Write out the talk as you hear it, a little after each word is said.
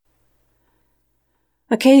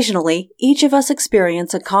Occasionally, each of us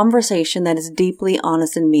experience a conversation that is deeply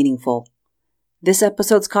honest and meaningful. This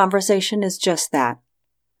episode's conversation is just that.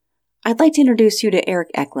 I'd like to introduce you to Eric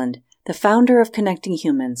Eklund, the founder of Connecting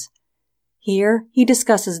Humans. Here, he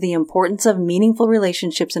discusses the importance of meaningful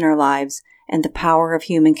relationships in our lives and the power of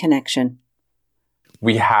human connection.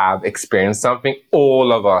 We have experienced something.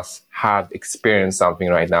 All of us have experienced something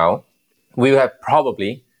right now. We have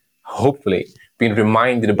probably, hopefully, been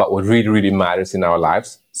reminded about what really, really matters in our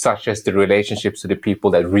lives, such as the relationships to the people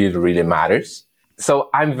that really, really matters. So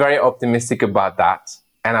I'm very optimistic about that,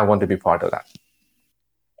 and I want to be part of that.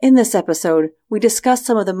 In this episode, we discuss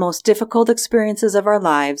some of the most difficult experiences of our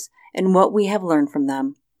lives and what we have learned from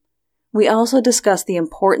them. We also discuss the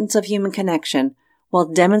importance of human connection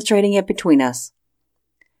while demonstrating it between us.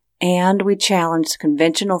 And we challenge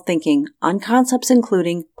conventional thinking on concepts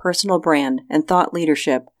including personal brand and thought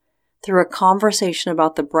leadership through a conversation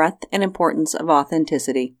about the breadth and importance of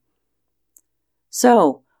authenticity.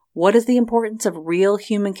 So, what is the importance of real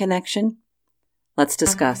human connection? Let's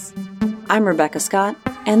discuss. I'm Rebecca Scott,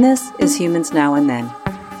 and this is Humans Now and Then.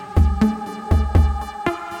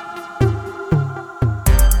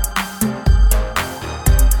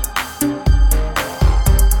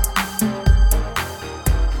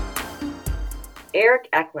 Eric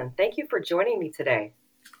Eklund, thank you for joining me today.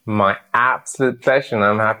 My absolute pleasure, and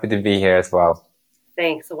I'm happy to be here as well.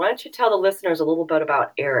 Thanks. So why don't you tell the listeners a little bit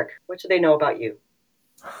about Eric? What do they know about you?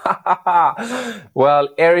 Well,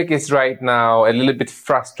 Eric is right now a little bit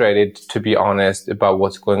frustrated, to be honest, about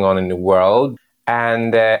what's going on in the world.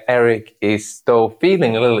 And Eric is still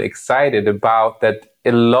feeling a little excited about that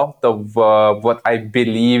a lot of what I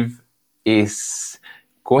believe is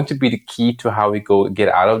going to be the key to how we get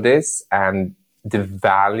out of this, and the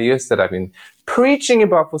values that I've been preaching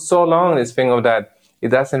about for so long, this thing of that it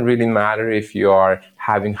doesn't really matter if you are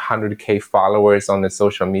having 100K followers on the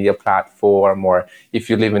social media platform, or if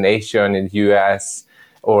you live in Asia and in the US,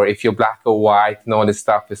 or if you're black or white and all this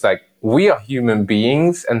stuff. It's like, we are human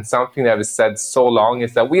beings, and something that is said so long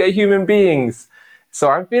is that we are human beings. So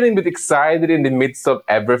I'm feeling a bit excited in the midst of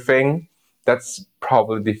everything. That's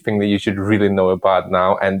probably the thing that you should really know about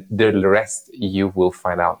now, and the rest you will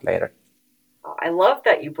find out later. I love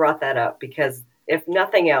that you brought that up, because if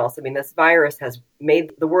nothing else, I mean, this virus has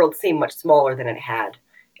made the world seem much smaller than it had.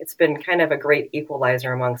 It's been kind of a great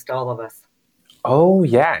equalizer amongst all of us. Oh,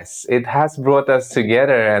 yes. It has brought us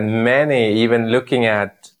together, and many, even looking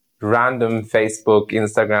at random Facebook,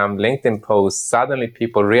 Instagram, LinkedIn posts, suddenly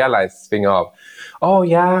people realize this thing of, oh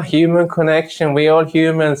yeah, human connection, we all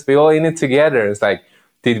humans, we all in it together. It's like,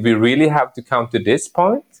 did we really have to come to this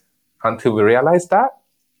point until we realized that?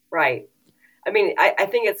 Right. I mean, I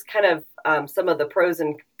think it's kind of some of the pros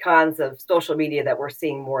and cons of social media that we're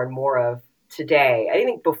seeing more and more of today. I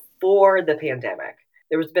think before the pandemic,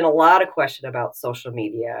 there's been a lot of question about social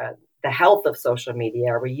media, the health of social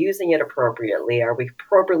media. Are we using it appropriately? Are we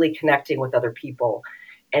appropriately connecting with other people?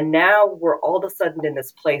 And now we're all of a sudden in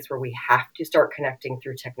this place where we have to start connecting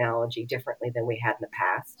through technology differently than we had in the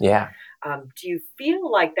past. Yeah. Do you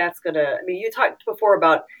feel like that's going to, I mean, you talked before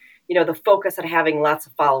about, you know, the focus on having lots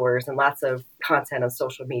of followers and lots of content on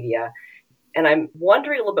social media. And I'm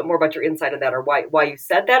wondering a little bit more about your insight on that, or why you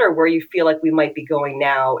said that, or where you feel like we might be going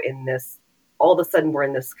now in this, all of a sudden we're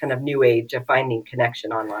in this kind of new age of finding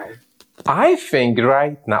connection online. I think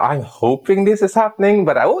right now, I'm hoping this is happening,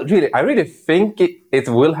 but I really think it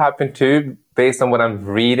will happen too, based on what I'm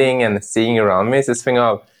reading and seeing around me. It's this thing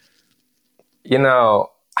of, you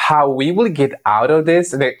know, how we will get out of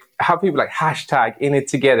this, like how people like hashtag in it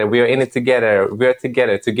together, we are in it together, we're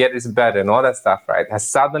together is better, and all that stuff, right, has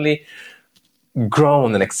suddenly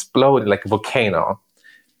grown and exploded like a volcano.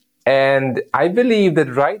 And I believe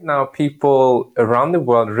that right now people around the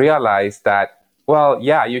world realize that, well,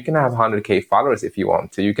 yeah, you can have 100K followers if you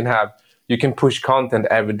want to. You can push content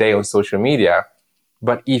every day on social media.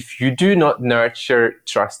 But if you do not nurture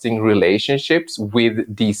trusting relationships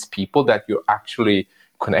with these people that you're actually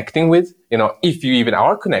connecting with, you know, if you even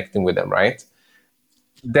are connecting with them, right,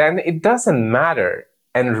 then it doesn't matter.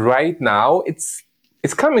 And right now it's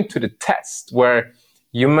coming to the test, where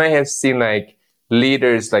you may have seen like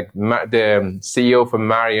leaders like the CEO for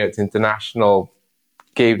Marriott International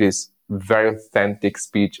gave this very authentic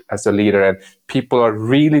speech as a leader, and people are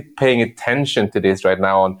really paying attention to this right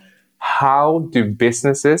now on how do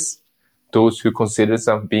businesses, those who consider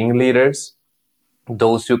themselves being leaders,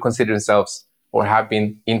 those who consider themselves or have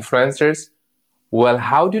been influencers, well,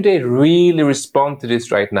 how do they really respond to this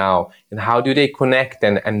right now? And how do they connect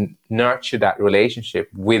and nurture that relationship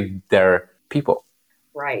with their people?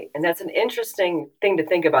 Right. And that's an interesting thing to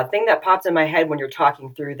think about. The thing that popped in my head when you're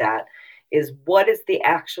talking through that is what is the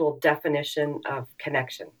actual definition of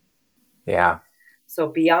connection? Yeah. So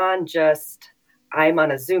beyond just, I'm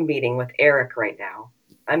on a Zoom meeting with Eric right now,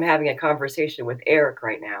 I'm having a conversation with Eric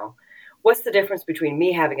right now. What's the difference between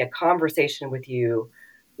me having a conversation with you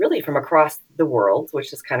really from across the world,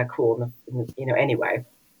 which is kind of cool, anyway.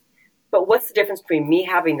 But what's the difference between me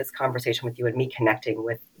having this conversation with you and me connecting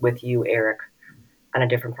with you, Eric, on a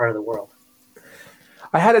different part of the world?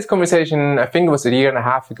 I had this conversation, I think it was a year and a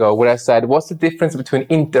half ago, where I said, what's the difference between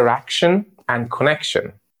interaction and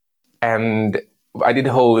connection? And I did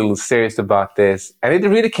a whole little series about this. And it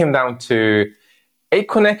really came down to a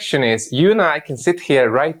connection is you and I can sit here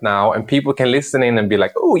right now and people can listen in and be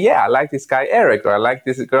like, oh yeah, I like this guy Eric, or I like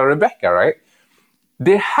this girl Rebecca, right?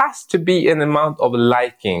 There has to be an amount of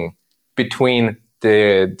liking between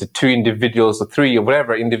the two individuals or three or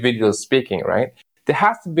whatever individuals speaking, right? There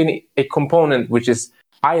has to be a component which is,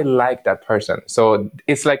 I like that person. So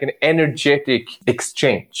it's like an energetic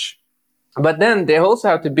exchange. But then there also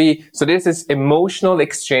have to be, so there's this emotional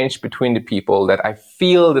exchange between the people that I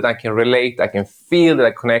feel that I can relate, I can feel that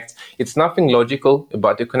I connect. It's nothing logical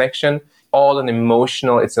about the connection, all an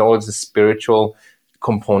emotional, it's always a spiritual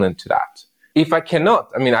component to that. If I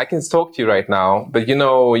cannot, I can talk to you right now, but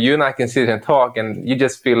you and I can sit and talk and you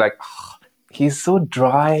just feel like, oh, he's so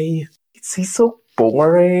dry, he's so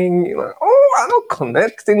boring, I'm not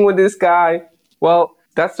connecting with this guy. Well,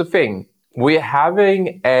 that's the thing. We're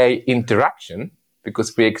having a interaction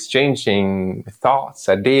because we're exchanging thoughts,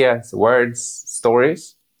 ideas, words,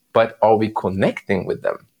 stories, but are we connecting with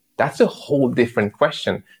them? That's a whole different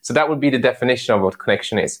question. So that would be the definition of what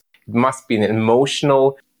connection is. It must be an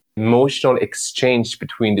emotional exchange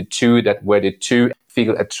between the two, that where the two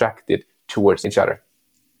feel attracted towards each other.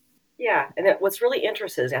 Yeah, and what's really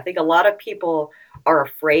interesting is I think a lot of people are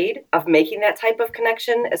afraid of making that type of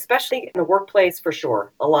connection, especially in the workplace for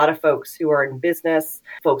sure. A lot of folks who are in business,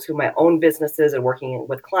 folks who might own businesses and working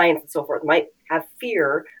with clients and so forth might have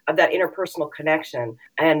fear of that interpersonal connection,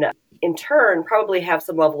 and in turn probably have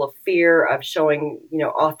some level of fear of showing,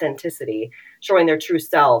 authenticity, showing their true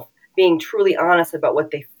self, being truly honest about what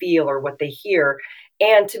they feel or what they hear.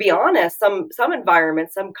 And to be honest, some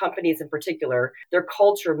environments, some companies in particular, their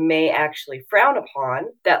culture may actually frown upon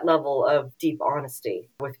that level of deep honesty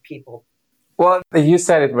with people. Well, you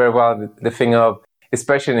said it very well, the thing of,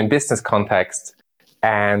 especially in business context,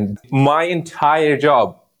 and my entire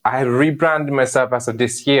job, I have rebranded myself as of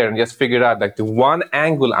this year and just figured out like the one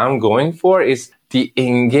angle I'm going for is the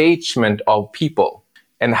engagement of people.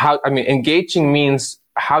 And engaging means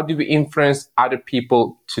how do we influence other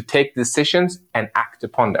people to take decisions and act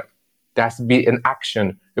upon them? There has to be an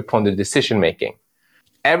action upon the decision making.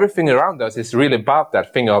 Everything around us is really about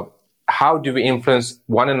that thing of how do we influence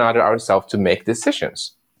one another, ourselves, to make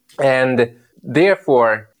decisions. And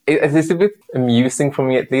therefore, it's a bit amusing for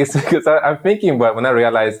me at least, because I'm thinking about when I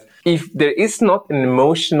realized if there is not an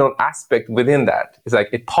emotional aspect within that, it's like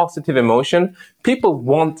a positive emotion, people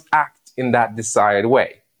won't act in that desired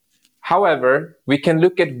way. However, we can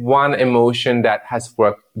look at one emotion that has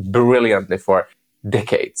worked brilliantly for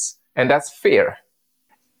decades, and that's fear.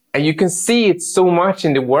 And you can see it so much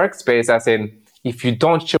in the workspace, as in, if you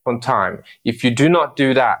don't show up on time, if you do not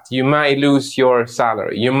do that, you might lose your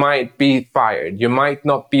salary, you might be fired, you might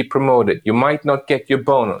not be promoted, you might not get your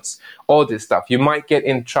bonus, all this stuff, you might get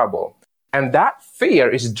in trouble. And that fear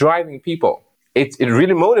is driving people. It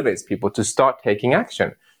really motivates people to start taking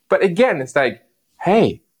action. But again, it's like,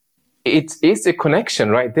 hey, it is a connection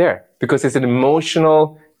right there because it's an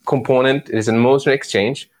emotional component, it's an emotional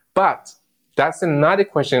exchange. But that's another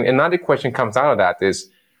question. Another question comes out of that is,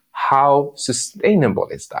 how sustainable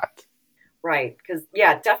is that? Right. Because,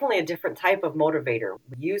 definitely a different type of motivator.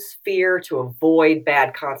 We use fear to avoid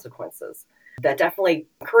bad consequences. That definitely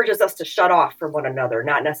encourages us to shut off from one another,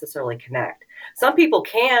 not necessarily connect. Some people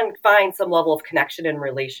can find some level of connection in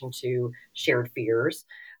relation to shared fears.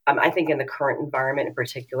 I think in the current environment in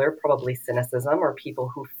particular, probably cynicism, or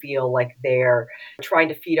people who feel like they're trying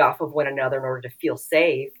to feed off of one another in order to feel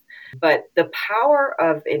safe. But the power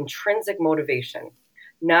of intrinsic motivation,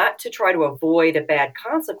 not to try to avoid a bad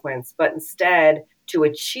consequence, but instead to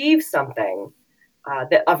achieve something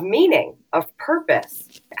of meaning, of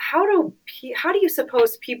purpose. How do you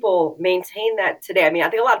suppose people maintain that today? I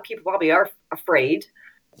think a lot of people probably are afraid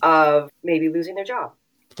of maybe losing their job.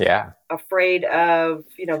 Yeah. Afraid of,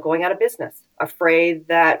 going out of business. Afraid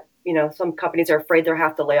that, some companies are afraid they'll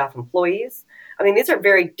have to lay off employees. These are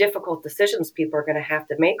very difficult decisions people are going to have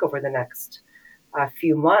to make over the next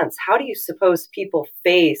few months. How do you suppose people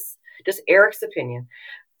face, just Eric's opinion,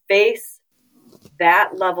 face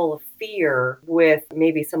that level of fear with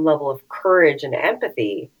maybe some level of courage and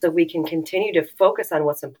empathy so we can continue to focus on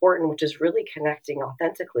what's important, which is really connecting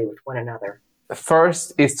authentically with one another.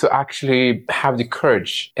 First is to actually have the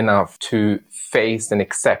courage enough to face and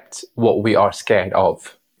accept what we are scared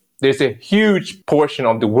of. There's a huge portion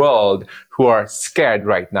of the world who are scared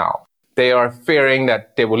right now. They are fearing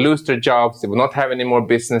that they will lose their jobs, they will not have any more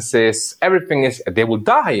businesses, they will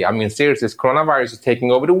die. I mean, seriously, this coronavirus is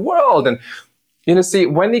taking over the world. And, see,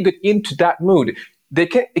 when they get into that mood, they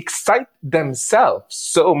can excite themselves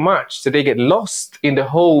so much that they get lost in the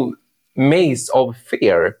whole maze of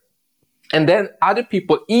fear. And then other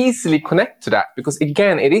people easily connect to that because,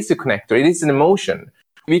 again, it is a connector. It is an emotion.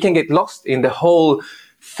 We can get lost in the whole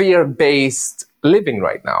fear-based living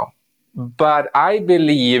right now. But I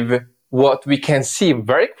believe what we can see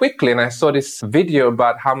very quickly, and I saw this video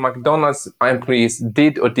about how McDonald's employees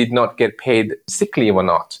did or did not get paid sick leave or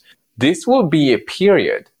not. This will be a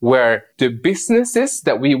period where the businesses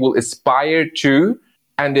that we will aspire to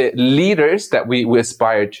and the leaders that we will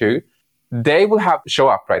aspire to, they will have to show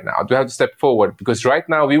up right now. They have to step forward because right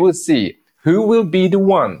now we will see who will be the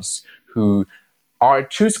ones who are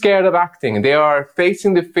too scared of acting. They are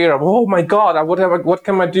facing the fear of, oh my God, what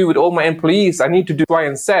can I do with all my employees? I need to do Y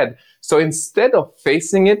and Z. So instead of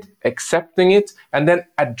facing it, accepting it, and then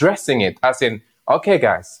addressing it, as in, okay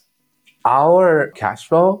guys, our cash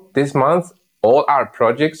flow this month, all our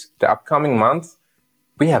projects, the upcoming month,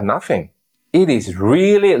 we have nothing. It is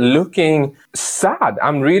really looking sad.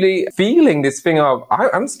 I'm really feeling this thing of,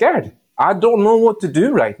 I'm scared. I don't know what to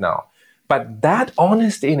do right now. But that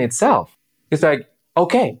honesty in itself is like,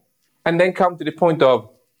 okay. And then come to the point of,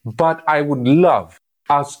 but I would love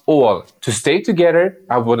us all to stay together.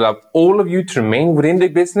 I would love all of you to remain within the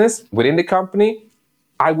business, within the company.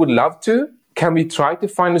 I would love to. Can we try to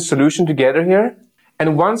find a solution together here?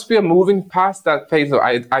 And once we are moving past that phase,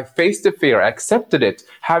 I faced the fear, I accepted it,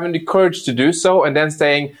 having the courage to do so, and then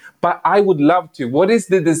saying, but I would love to. What is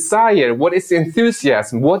the desire? What is the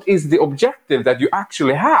enthusiasm? What is the objective that you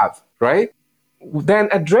actually have, right? Then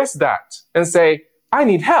address that and say, I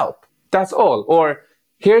need help. That's all. Or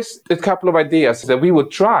here's a couple of ideas that we would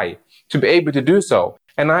try to be able to do so.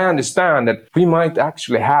 And I understand that we might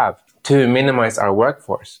actually have to minimize our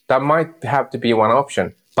workforce. That might have to be one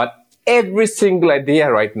option. But every single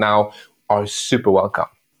idea right now are super welcome.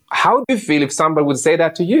 How do you feel if somebody would say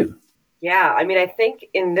that to you? Yeah, I mean, I think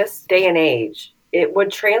in this day and age, it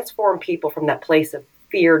would transform people from that place of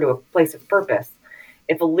fear to a place of purpose.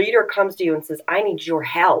 If a leader comes to you and says, I need your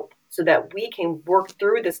help so that we can work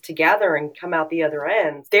through this together and come out the other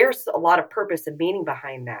end, there's a lot of purpose and meaning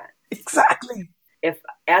behind that. Exactly. If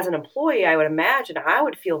as an employee, I would imagine I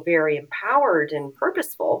would feel very empowered and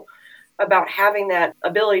purposeful about having that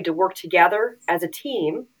ability to work together as a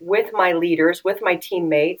team with my leaders, with my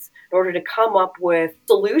teammates, in order to come up with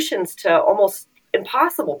solutions to almost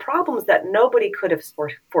impossible problems that nobody could have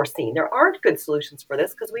foreseen. There aren't good solutions for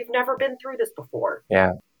this because we've never been through this before.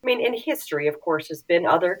 Yeah. I mean, in history, of course, there's been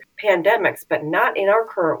other pandemics, but not in our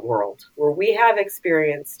current world, where we have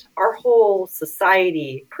experienced our whole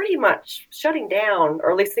society pretty much shutting down, or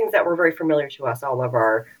at least things that were very familiar to us. All of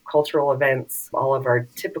our cultural events, all of our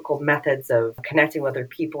typical methods of connecting with other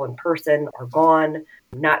people in person are gone.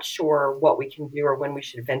 Not sure what we can do or when we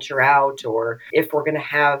should venture out, or if we're going to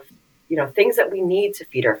have things that we need to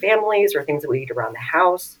feed our families or things that we need around the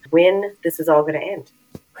house, when this is all going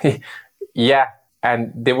to end. Yeah.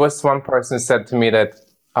 And there was one person who said to me that,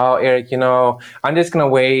 oh, Eric, I'm just going to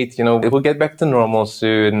wait. It will get back to normal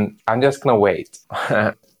soon. I'm just going to wait.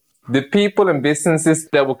 The people and businesses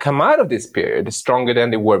that will come out of this period stronger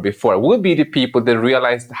than they were before will be the people that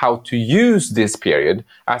realized how to use this period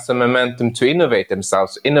as a momentum to innovate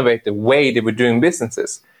themselves, innovate the way they were doing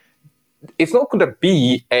businesses. It's not going to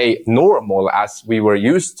be a normal as we were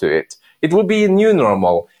used to it. It will be a new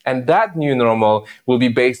normal. And that new normal will be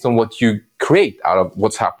based on what you create out of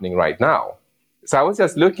what's happening right now. So I was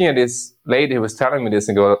just looking at this lady who was telling me this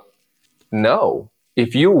and go, no,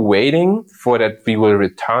 if you're waiting for that we will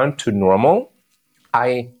return to normal,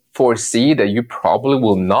 I foresee that you probably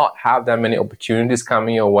will not have that many opportunities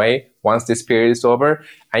coming your way once this period is over.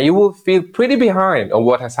 And you will feel pretty behind on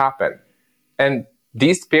what has happened. And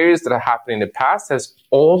these periods that have happened in the past has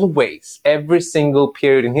always, every single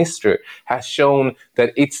period in history has shown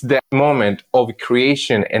that it's the moment of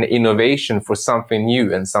creation and innovation for something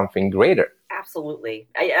new and something greater. Absolutely.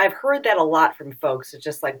 I've heard that a lot from folks. It's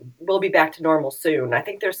just like, we'll be back to normal soon. I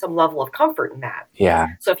think there's some level of comfort in that. Yeah.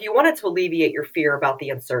 So if you wanted to alleviate your fear about the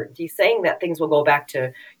uncertainty, saying that things will go back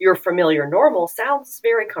to your familiar normal sounds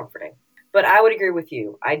very comforting. But I would agree with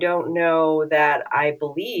you. I don't know that I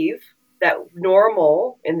believe that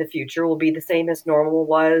normal in the future will be the same as normal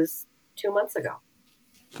was 2 months ago.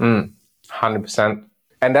 100%.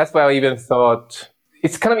 And that's why I even thought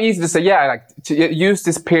it's kind of easy to say, yeah, like to use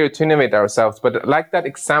this period to innovate ourselves. But like that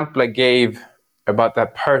example I gave about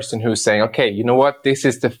that person who's saying, okay, you know what? This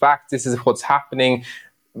is the fact. This is what's happening.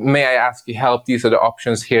 May I ask you help? These are the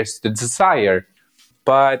options. Here's the desire.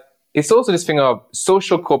 But it's also this thing of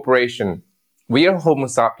social cooperation. We are Homo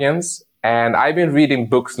sapiens. And I've been reading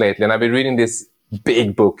books lately. And I've been reading this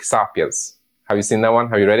big book, Sapiens. Have you seen that one?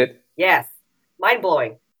 Have you read it? Yes. Mind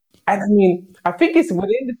blowing. And I mean, I think it's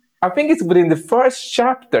within the first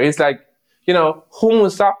chapter. It's like, you know, Homo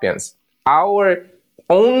sapiens, our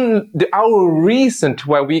reason to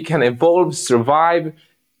why we can evolve, survive,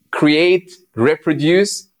 create,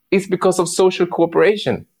 reproduce is because of social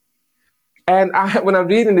cooperation. And when I'm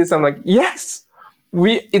reading this, I'm like, yes,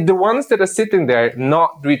 the ones that are sitting there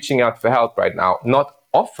not reaching out for help right now, not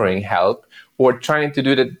offering help or trying to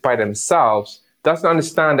do that by themselves, doesn't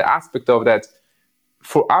understand the aspect of that.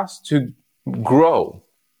 For us to grow,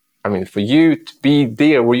 I mean, for you to be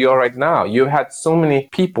there where you are right now, you've had so many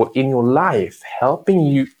people in your life helping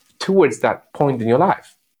you towards that point in your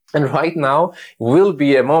life. And right now will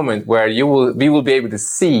be a moment where we will be able to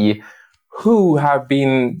see who have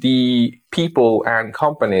been the people and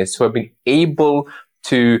companies who have been able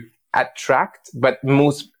to attract, but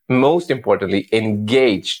most importantly,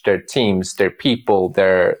 engage their teams, their people,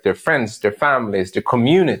 their friends, their families, their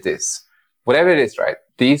communities. Whatever it is, right?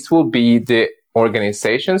 These will be the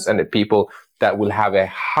organizations and the people that will have a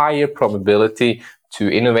higher probability to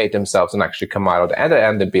innovate themselves and actually come out of the other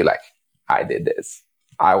end and be like, I did this.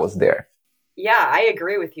 I was there. Yeah, I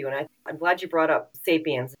agree with you. And I'm glad you brought up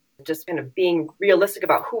Sapiens, just kind of being realistic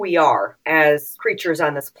about who we are as creatures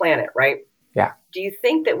on this planet, right? Yeah. Do you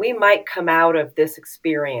think that we might come out of this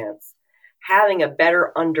experience having a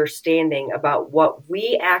better understanding about what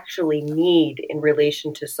we actually need in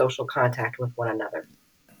relation to social contact with one another?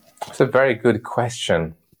 It's a very good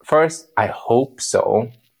question. First, I hope so.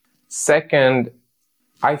 Second,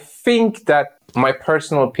 I think that my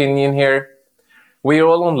personal opinion here, we're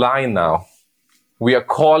all online now. We are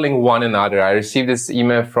calling one another. I received this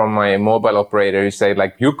email from my mobile operator who said,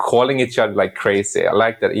 like, you're calling each other like crazy. I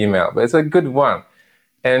like that email, but it's a good one.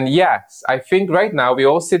 And yes, I think right now we're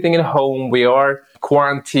all sitting at home, we are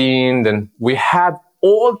quarantined, and we have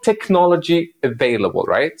all technology available,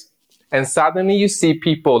 right? And suddenly you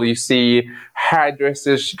see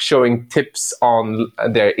hairdressers showing tips on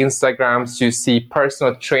their Instagrams, you see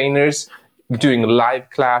personal trainers doing live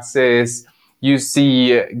classes, you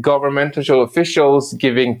see governmental officials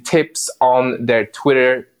giving tips on their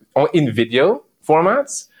Twitter in video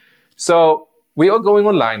formats. So we are going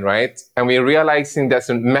online, right? And we're realizing there's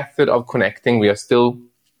a method of connecting. We are still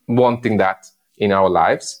wanting that in our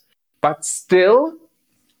lives. But still,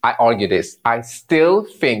 I argue this. I still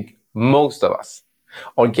think most of us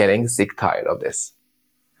are getting sick tired of this.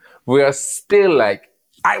 We are still like,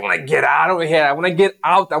 I want to get out of here. I want to get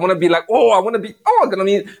out. I want to be like,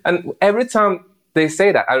 and every time they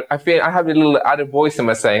say that, I feel I have a little other voice in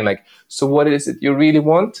my saying like, so what is it you really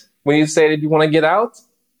want? When you say that you want to get out,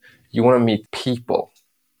 you want to meet people.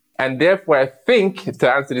 And therefore, I think, to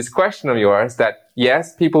answer this question of yours, that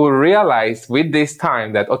yes, people will realize with this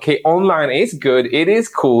time that, okay, online is good, it is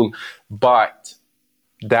cool, but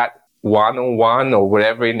that one-on-one or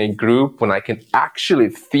whatever in a group, when I can actually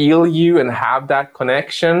feel you and have that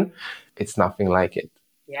connection, it's nothing like it.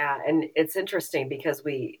 Yeah, and it's interesting because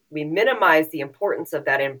we minimize the importance of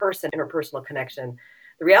that in-person, interpersonal connection.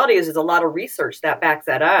 The reality is there's a lot of research that backs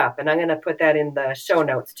that up, and I'm going to put that in the show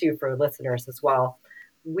notes too for listeners as well.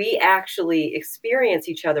 We actually experience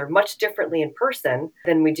each other much differently in person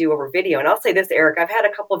than we do over video. And I'll say this, Eric, I've had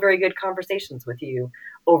a couple of very good conversations with you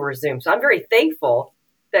over Zoom. So I'm very thankful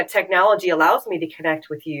that technology allows me to connect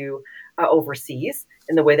with you overseas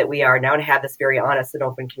in the way that we are now and have this very honest and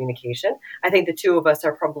open communication. I think the two of us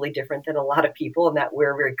are probably different than a lot of people in that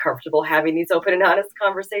we're very comfortable having these open and honest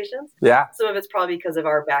conversations. Yeah. Some of it's probably because of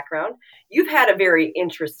our background. You've had a very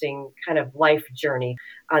interesting kind of life journey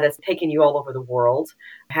that's taken you all over the world,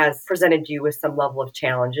 has presented you with some level of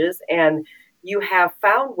challenges, and you have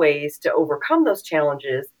found ways to overcome those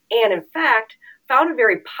challenges and, in fact, found a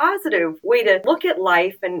very positive way to look at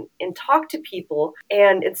life and talk to people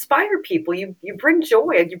and inspire people. You bring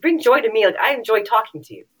joy. You bring joy to me. Like, I enjoy talking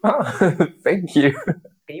to you. Oh, thank you.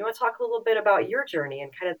 You want to talk a little bit about your journey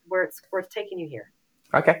and kind of where it's taking you here?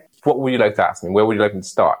 Okay. What would you like to ask me? Where would you like me to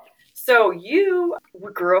start? So you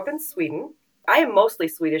grew up in Sweden. I am mostly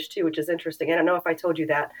Swedish too, which is interesting. I don't know if I told you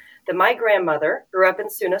that my grandmother grew up in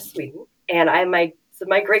Suna, Sweden, and So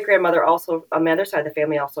my great-grandmother also, on my other side of the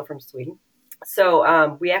family, also from Sweden.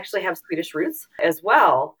 So we actually have Swedish roots as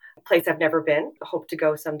well, a place I've never been, hope to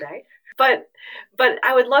go someday. But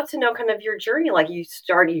I would love to know kind of your journey. Like you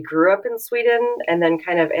grew up in Sweden and then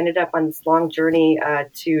kind of ended up on this long journey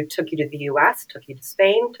took you to the US, took you to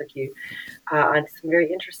Spain, took you on some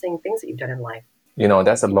very interesting things that you've done in life.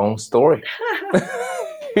 That's a long story.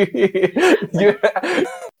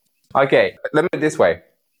 Okay, let me put it this way.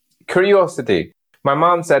 Curiosity. My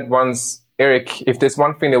mom said once, Eric, if there's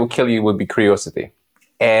one thing that will kill you, it would be curiosity.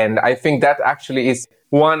 And I think that actually is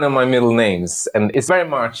one of my middle names. And it's very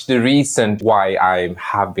much the reason why I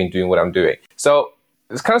have been doing what I'm doing. So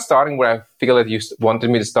it's kind of starting where I feel that you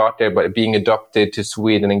wanted me to start there, but being adopted to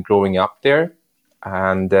Sweden and growing up there.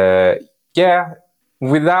 And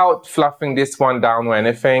without fluffing this one down or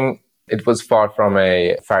anything, it was far from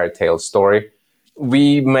a fairy tale story.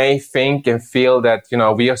 We may think and feel that,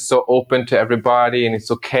 we are so open to everybody and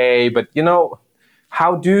it's okay. But,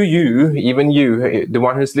 how do you, even you, the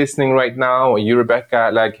one who's listening right now, or you,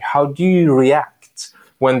 Rebecca, how do you react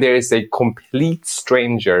when there is a complete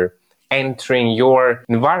stranger entering your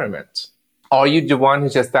environment? Are you the one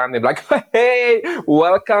who's just standing like, hey,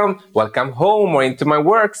 welcome home, or into my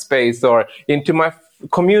workspace, or into my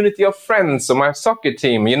community of friends, or my soccer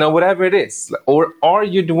team, whatever it is? Or are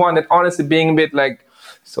you the one that honestly being a bit like,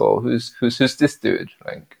 so who's this dude?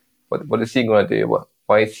 Like, what is he going to do?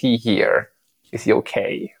 Why is he here? Is he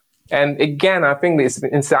okay? And again, I think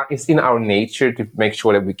it's in our nature to make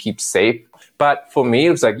sure that we keep safe. But for me,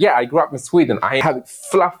 it was like, I grew up in Sweden. I have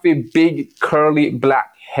fluffy, big, curly,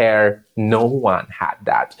 black hair. No one had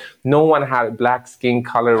that. No one had black skin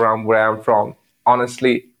color around where I'm from.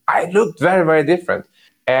 Honestly, I looked very, very different.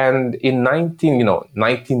 And in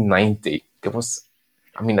 1990,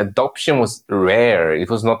 adoption was rare. It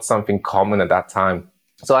was not something common at that time.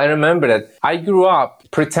 So I remember that I grew up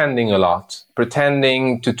pretending a lot,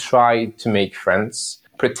 pretending to try to make friends,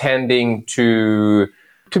 pretending to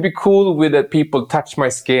be cool with that people touch my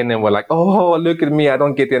skin and were like, oh, look at me, I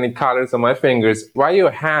don't get any colors on my fingers. Why are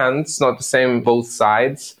your hands not the same both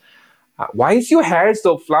sides? Why is your hair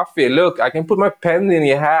so fluffy? Look, I can put my pen in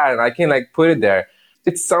your hair and I can put it there.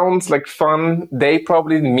 It sounds like fun. They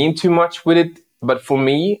probably didn't mean too much with it. But for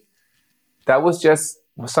me, that was just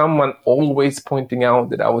someone always pointing out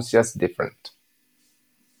that I was just different.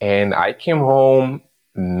 And I came home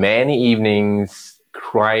many evenings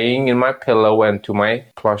crying in my pillow and to my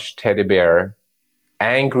plush teddy bear,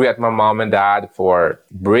 angry at my mom and dad for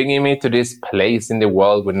bringing me to this place in the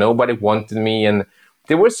world where nobody wanted me. And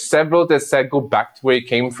there were several that said, go back to where you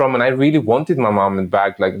came from. And I really wanted my mom and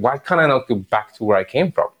dad. Why can't I not go back to where I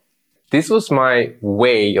came from? This was my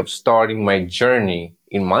way of starting my journey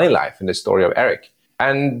in my life in the story of Eric.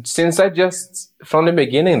 And since I just, from the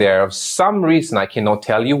beginning there, of some reason, I cannot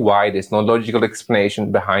tell you why, there's no logical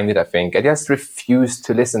explanation behind it, I think. I just refused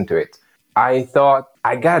to listen to it. I thought,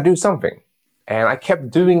 I gotta do something. And I kept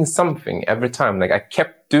doing something every time. I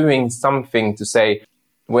kept doing something to say,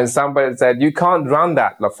 when somebody said, you can't run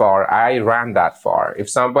that far, I ran that far. If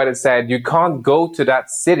somebody said, you can't go to that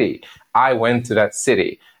city, I went to that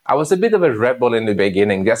city. I was a bit of a rebel in the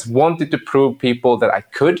beginning, just wanted to prove people that I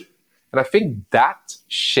could. And I think that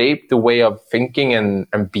shaped the way of thinking and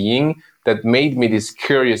being that made me this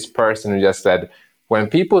curious person who just said, when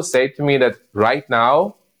people say to me that right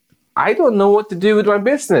now, I don't know what to do with my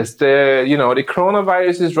business. The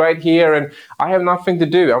coronavirus is right here and I have nothing to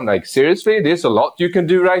do. I'm like, seriously, there's a lot you can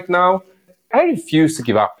do right now. I refuse to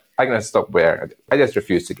give up. I'm going to stop there. I just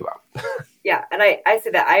refuse to give up. Yeah. And I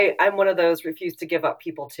say that I'm one of those refuse to give up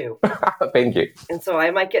people too. Thank you. And so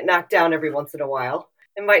I might get knocked down every once in a while.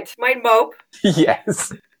 And might mope.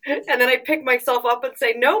 Yes. And then I pick myself up and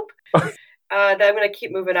say, nope. Then I'm going to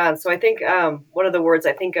keep moving on. So I think one of the words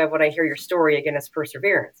I think of when I hear your story again is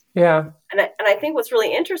perseverance. Yeah. And I think what's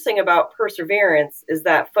really interesting about perseverance is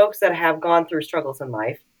that folks that have gone through struggles in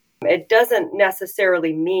life, it doesn't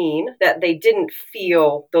necessarily mean that they didn't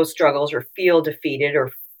feel those struggles or feel defeated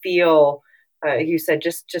or feel, you said,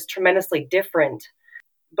 just tremendously different.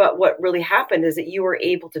 But what really happened is that you were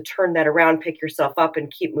able to turn that around, pick yourself up and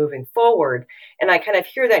keep moving forward. And I kind of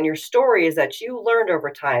hear that in your story is that you learned over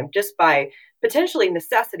time just by potentially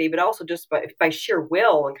necessity, but also just by sheer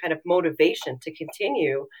will and kind of motivation to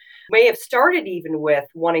continue. May have started even with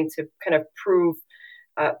wanting to kind of prove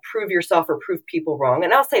yourself or prove people wrong.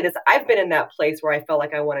 And I'll say this, I've been in that place where I felt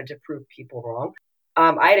like I wanted to prove people wrong.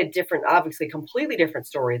 I had a different, obviously completely different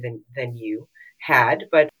story than you had,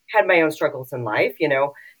 but had my own struggles in life,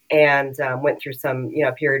 and went through some,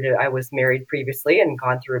 period. I was married previously and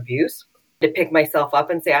gone through abuse. to pick myself up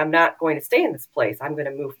and say, I'm not going to stay in this place. I'm going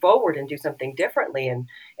to move forward and do something differently and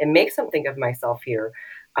make something of myself here.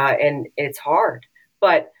 And it's hard.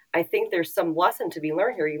 But I think there's some lesson to be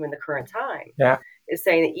learned here, even in the current time. Yeah. Is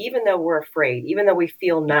saying that even though we're afraid, even though we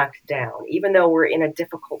feel knocked down, even though we're in a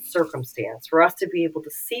difficult circumstance, for us to be able to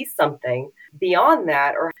see something beyond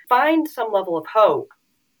that or find some level of hope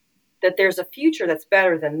that there's a future that's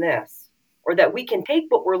better than this, or that we can take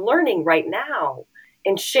what we're learning right now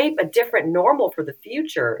and shape a different normal for the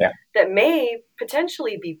future that may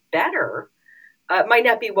potentially be better. It might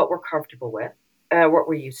not be what we're comfortable with, what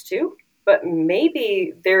we're used to, but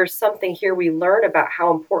maybe there's something here we learn about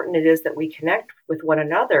how important it is that we connect with one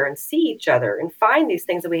another and see each other and find these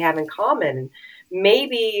things that we have in common. And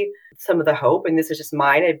maybe some of the hope, and this is just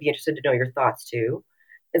mine, I'd be interested to know your thoughts too,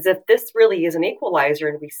 is if this really is an equalizer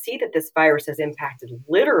and we see that this virus has impacted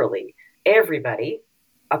literally everybody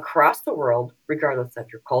across the world, regardless of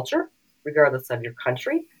your culture, regardless of your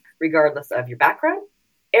country, regardless of your background,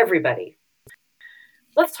 everybody.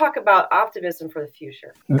 Let's talk about optimism for the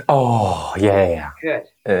future. Oh, yeah. Good.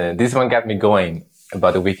 This one got me going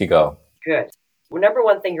about a week ago. Good. Well, number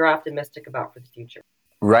one thing you're optimistic about for the future.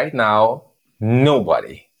 Right now,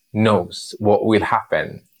 nobody knows what will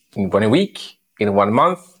happen in 1 week, in 1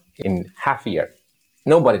 month, in half a year.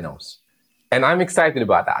 Nobody knows. And I'm excited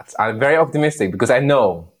about that. I'm very optimistic because I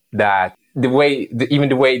know that even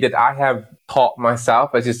the way that I have taught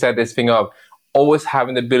myself, as you said, this thing of always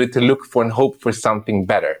having the ability to look for and hope for something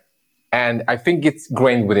better. And I think it's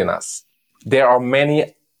grained within us. There are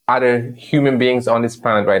many other human beings on this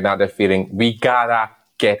planet right now that are feeling we gotta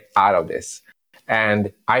get out of this.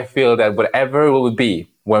 And I feel that whatever it will be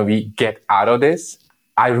when we get out of this,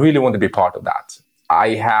 I really want to be part of that.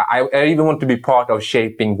 I even want to be part of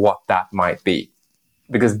shaping what that might be.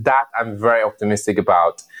 Because that I'm very optimistic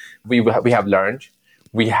about. We have learned.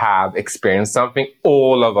 We have experienced something.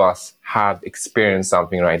 All of us have experienced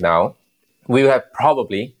something right now. We have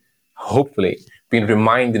probably, hopefully, been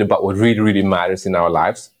reminded about what really, really matters in our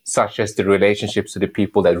lives, such as the relationships to the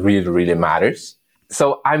people that really, really matters.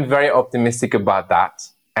 So I'm very optimistic about that,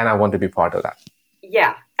 and I want to be part of that.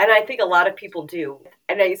 Yeah, and I think a lot of people do.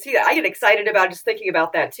 And I see that I get excited about just thinking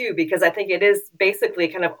about that too, because I think it is basically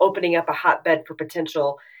kind of opening up a hotbed for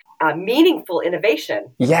potential meaningful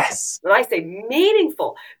innovation. Yes. And I say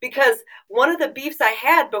meaningful because one of the beefs I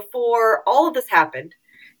had before all of this happened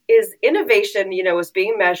is innovation, was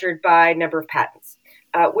being measured by number of patents,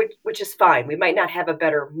 which is fine. We might not have a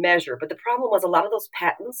better measure, but the problem was a lot of those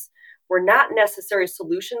patents were not necessary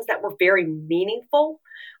solutions that were very meaningful,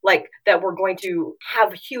 like that were going to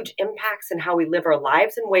have huge impacts in how we live our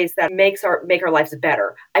lives in ways that make our lives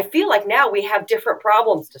better. I feel like now we have different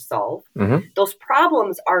problems to solve. Mm-hmm. Those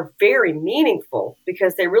problems are very meaningful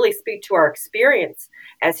because they really speak to our experience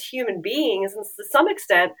as human beings, and to some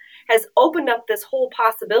extent has opened up this whole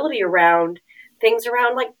possibility around things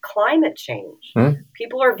around like climate change.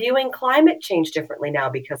 People are viewing climate change differently now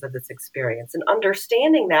because of this experience and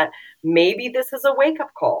understanding that maybe this is a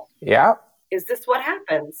wake-up call. Yeah. Is this what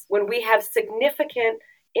happens when we have significant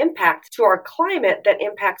impact to our climate that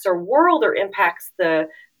impacts our world or impacts the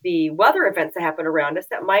weather events that happen around us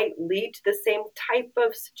that might lead to the same type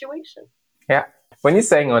of situation? Yeah. When you're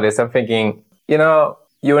saying all this, I'm thinking,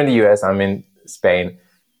 you're in the US, I'm in Spain.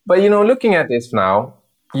 But, looking at this now,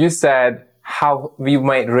 you said how we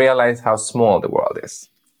might realize how small the world is.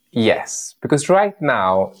 Yes, because right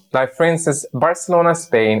now, like for instance, Barcelona,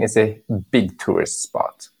 Spain is a big tourist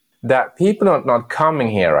spot. That people are not coming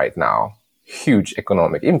here right now, huge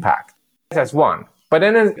economic impact. That's one. But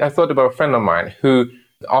then I thought about a friend of mine who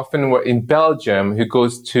often were in Belgium, who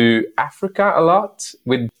goes to Africa a lot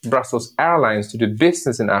with Brussels Airlines to do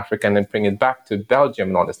business in Africa and then bring it back to Belgium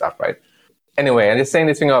and all this stuff, right? Anyway, and they're saying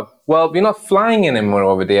this thing of, well, we're not flying anymore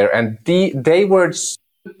over there. And they were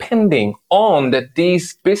depending on that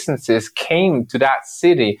these businesses came to that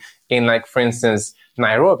city in, like, for instance,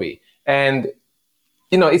 Nairobi. And,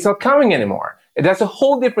 it's not coming anymore. That's a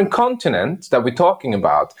whole different continent that we're talking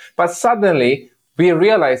about. But suddenly we're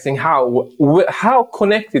realizing how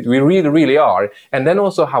connected we really, really are. And then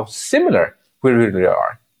also how similar we really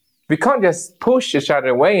are. We can't just push each other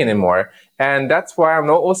away anymore. And that's why I'm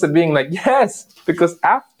also being like, yes, because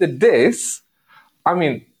after this,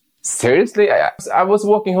 seriously, I was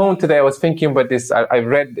walking home today. I was thinking about this. I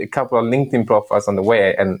read a couple of LinkedIn profiles on the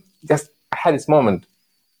way and I had this moment.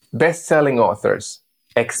 Best-selling authors,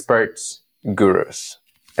 experts, gurus.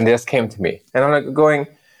 And they just came to me. And I'm like going,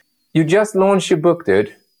 you just launched your book,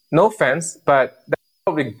 dude. No offense, but that's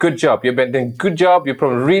probably a good job. You've been doing a good job. You're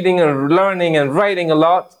probably reading and learning and writing a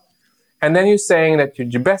lot. And then you're saying that you're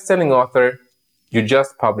your best-selling author, you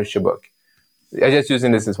just published your book. I'm just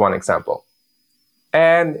using this as one example.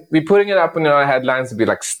 And we're putting it up in our headlines to be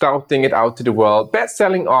like spouting it out to the world.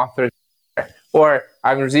 Best-selling author. Or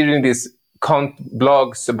I'm reading these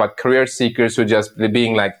blogs about career seekers who just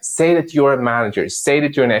being like, say that you're a manager, say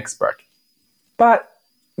that you're an expert. But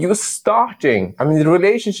you're starting. I mean, the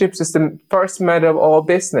relationships is the first matter of all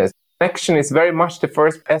business. Connection is very much the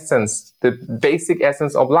first essence, the basic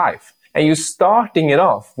essence of life. And you're starting it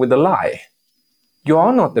off with a lie. You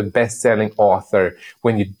are not the best-selling author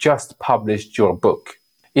when you just published your book.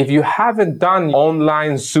 If you haven't done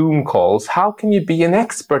online Zoom calls, how can you be an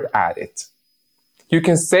expert at it? You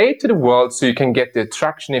can say it to the world so you can get the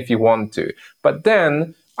attraction if you want to. But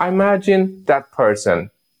then, I imagine that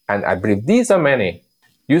person, and I believe these are many.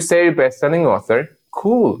 You say you're best-selling author.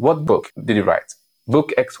 Cool. What book did you write?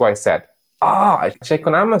 Book XYZ. I check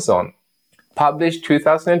on Amazon. Published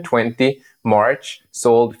 2020, March,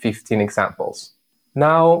 sold 15 examples.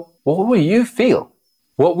 Now, what will you feel?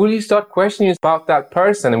 What will you start questioning about that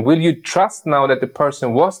person? And will you trust now that the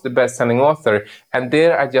person was the best-selling author? And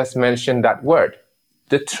there I just mentioned that word.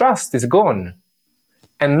 The trust is gone.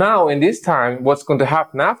 And now in this time, what's going to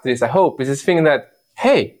happen after this, I hope, is this thing that,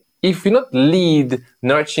 hey, if you not lead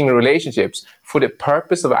nurturing relationships for the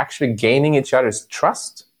purpose of actually gaining each other's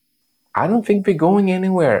trust, I don't think we're going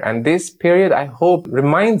anywhere. And this period, I hope,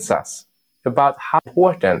 reminds us about how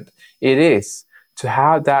important it is to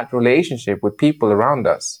have that relationship with people around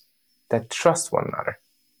us that trust one another.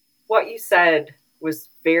 What you said was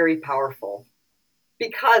very powerful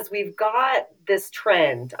because we've got this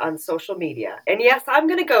trend on social media. And yes, I'm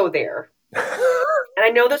going to go there. And I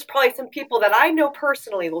know there's probably some people that I know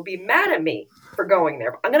personally will be mad at me for going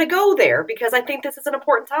there. I'm going to go there because I think this is an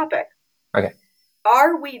important topic. Okay.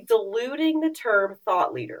 Are we diluting the term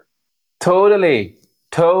thought leader? Totally.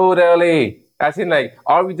 As in, like,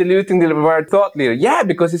 are we diluting the word thought leader? Yeah,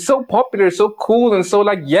 because it's so popular, so cool, and so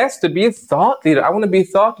like, yes, to be a thought leader. I want to be a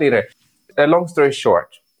thought leader. Long story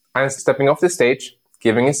short, I'm stepping off the stage,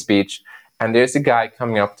 giving a speech, and there's a guy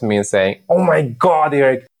coming up to me and saying, oh my God,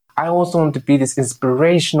 Erik, I also want to be this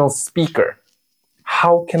inspirational speaker.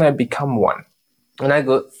 How can I become one? And I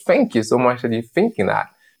go, thank you so much that you're thinking that.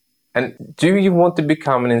 And do you want to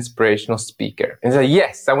become an inspirational speaker? And he said,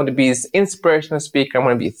 yes, I want to be an inspirational speaker. I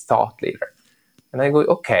want to be a thought leader. And I go,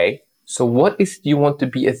 okay, so what is it you want to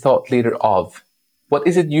be a thought leader of? What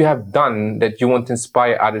is it you have done that you want to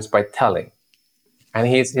inspire others by telling? And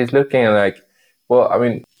he's looking like, well, I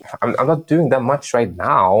mean, I'm not doing that much right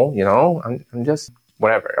now, you know, I'm just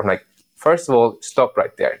whatever. I'm like, first of all, stop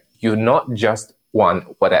right there. You're not just one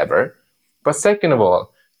whatever. But second of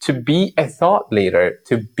all, to be a thought leader,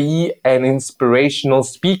 to be an inspirational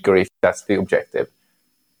speaker, if that's the objective,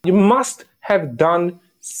 you must have done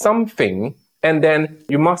something, and then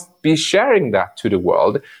you must be sharing that to the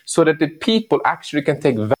world so that the people actually can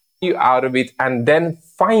take value out of it and then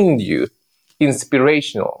find you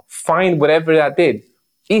inspirational. Find whatever that did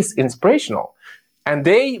is inspirational. And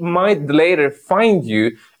they might later find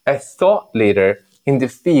you a thought leader in the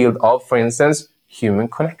field of, for instance, human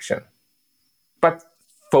connection. But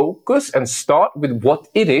focus and start with what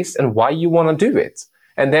it is and why you want to do it.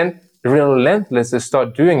 And then relentlessly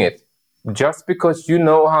start doing it. Just because you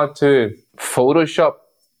know how to Photoshop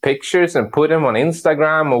pictures and put them on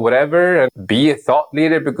Instagram or whatever, and be a thought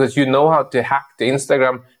leader because you know how to hack the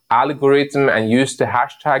Instagram algorithm and use the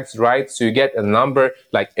hashtags right so you get a number,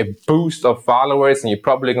 like a boost of followers, and you're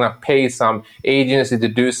probably going to pay some agency to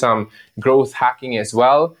do some growth hacking as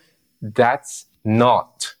well. That's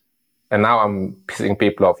not, and now I'm pissing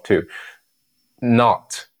people off too,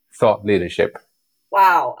 not thought leadership.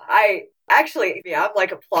 Wow. I'm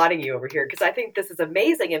like applauding you over here because I think this is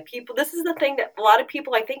amazing. And people, this is the thing that a lot of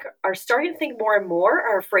people I think are starting to think more and more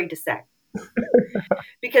are afraid to say.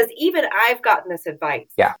 Because even I've gotten this advice,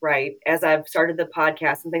 right? As I've started the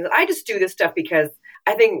podcast and things, I just do this stuff because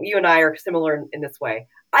I think you and I are similar in this way.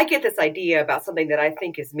 I get this idea about something that I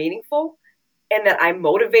think is meaningful and that I'm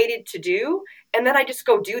motivated to do. And then I just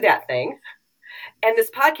go do that thing. And this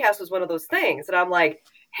podcast was one of those things that I'm like,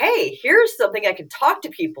 hey, here's something I can talk to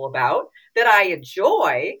people about that I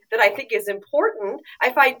enjoy, that I think is important.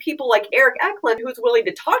 I find people like Erik Eklund who's willing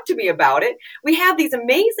to talk to me about it. We have these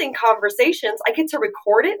amazing conversations. I get to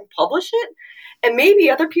record it and publish it, and maybe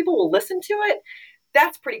other people will listen to it.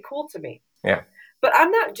 That's pretty cool to me. Yeah. But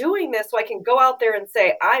I'm not doing this so I can go out there and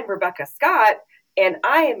say, I'm Rebecca Scott, and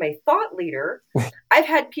I am a thought leader. I've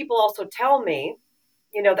had people also tell me,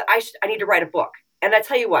 that I need to write a book. And I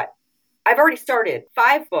tell you what, I've already started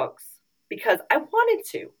 5 books because I wanted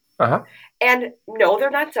to. Uh-huh. And no,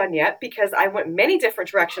 they're not done yet because I went many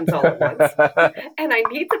different directions all at once. And I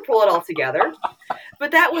need to pull it all together. but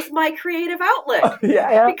that was my creative outlet.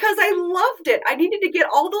 Yeah. Because I loved it. I needed to get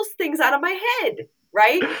all those things out of my head,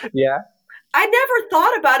 right? Yeah. I never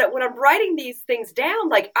thought about it when I'm writing these things down.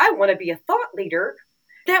 Like, I want to be a thought leader.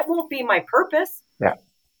 That won't be my purpose. Yeah.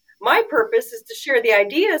 My purpose is to share the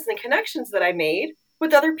ideas and connections that I made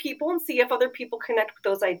with other people and see if other people connect with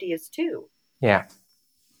those ideas too. Yeah.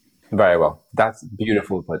 Very well. That's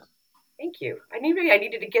beautiful put. Thank you. I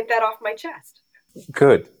needed to get that off my chest.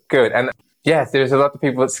 Good. And yes, there's a lot of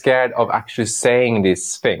people scared of actually saying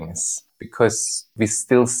these things because we're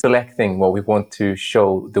still selecting what we want to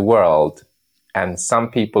show the world. And some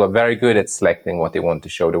people are very good at selecting what they want to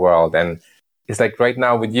show the world. And it's like right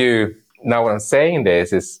now with you, now when I'm saying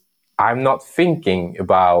this is I'm not thinking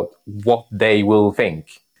about what they will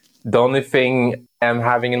think. The only thing I'm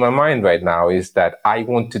having in my mind right now is that I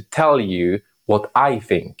want to tell you what I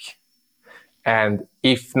think. And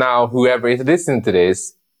if now whoever is listening to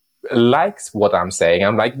this likes what I'm saying,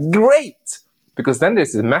 I'm like, great! Because then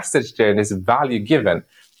there's a message there and there's a value given.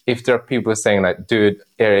 If there are people saying like, dude,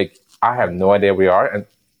 Erik, I have no idea where we are.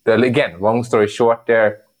 And again, long story short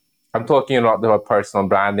there, I'm talking a lot about personal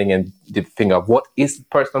branding and the thing of what is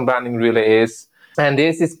personal branding really is. And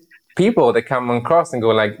this is people that come across and go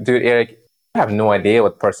like, dude, Erik, I have no idea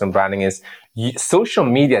what personal branding is. Social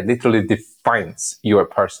media literally defines your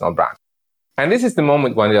personal brand. And this is the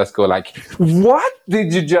moment when they just go like, what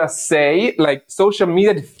did you just say? Like social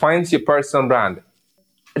media defines your personal brand.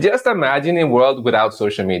 Just imagine a world without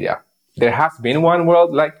social media. There has been one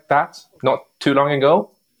world like that not too long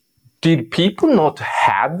ago. Did people not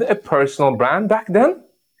have a personal brand back then?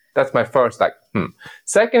 That's my first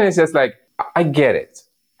Second is just like, I get it.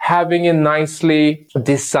 Having a nicely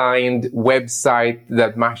designed website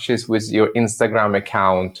that matches with your Instagram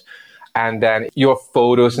account and then your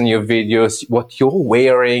photos and your videos, what you're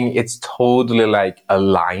wearing, it's totally like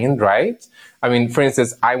aligned, right? I mean, for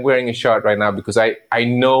instance, I'm wearing a shirt right now because I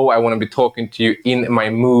know I want to be talking to you in my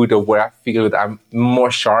mood of where I feel that I'm more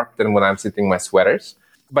sharp than when I'm sitting in my sweaters.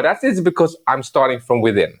 But that is because I'm starting from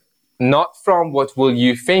within, not from what will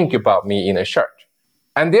you think about me in a shirt.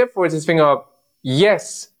 And therefore, it's this thing of,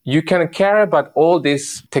 yes, you can care about all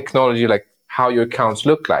this technology, like how your accounts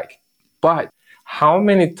look like. But how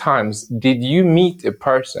many times did you meet a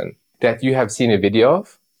person that you have seen a video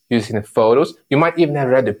of, you've seen the photos, you might even have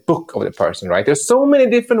read a book of the person, right? There's so many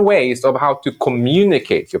different ways of how to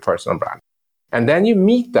communicate your personal brand. And then you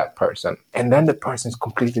meet that person, and then the person is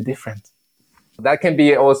completely different. That can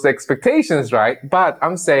be also expectations, right? But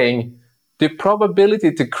I'm saying the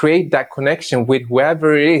probability to create that connection with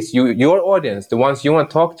whoever it is, your audience, the ones you want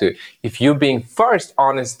to talk to, if you're being first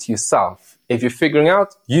honest to yourself, if you're figuring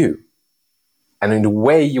out you, and in the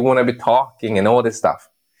way you want to be talking and all this stuff,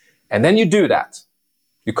 and then you do that,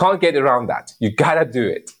 you can't get around that. You gotta do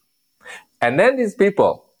it. And then these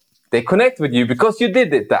people, they connect with you because you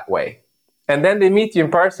did it that way. And then they meet you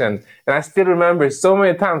in person. And I still remember so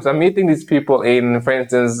many times I'm meeting these people in, for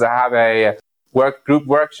instance, I have a group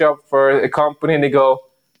workshop for a company and they go,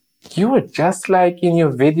 you were just like in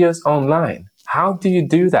your videos online. How do you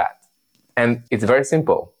do that? And it's very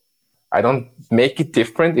simple. I don't make it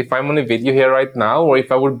different if I'm on a video here right now or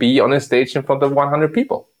if I would be on a stage in front of 100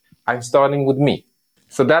 people. I'm starting with me.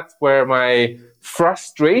 So that's where my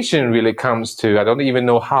frustration really comes to. I don't even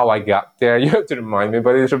know how I got there. You have to remind me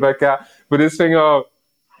about this, Rebecca. But this thing of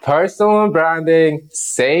personal branding,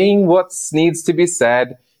 saying what needs to be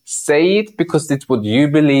said, say it because it's what you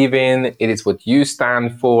believe in, it is what you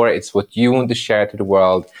stand for, it's what you want to share to the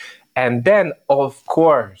world. And then, of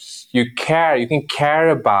course, you can care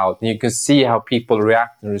about and you can see how people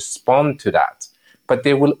react and respond to that. But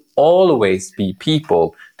there will always be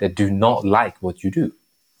people that do not like what you do.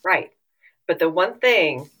 Right. But the one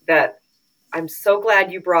thing that I'm so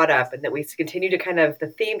glad you brought up and that we continue to kind of the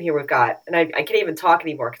theme here we've got, and I can't even talk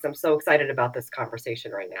anymore because I'm so excited about this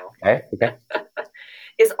conversation right now. Okay.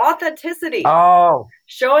 Is authenticity. Oh.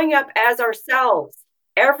 Showing up as ourselves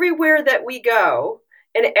everywhere that we go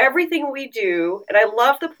and everything we do. And I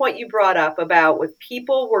love the point you brought up about if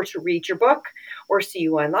people were to read your book or see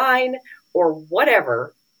you online or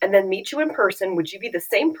whatever, and then meet you in person, would you be the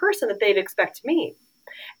same person that they'd expect to meet?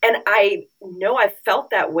 And I know I felt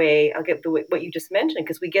that way. I'll get what you just mentioned,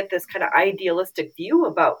 because we get this kind of idealistic view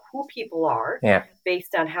about who people are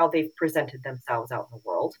based on how they've presented themselves out in the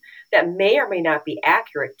world that may or may not be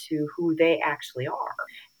accurate to who they actually are.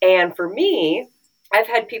 And for me, I've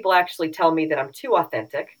had people actually tell me that I'm too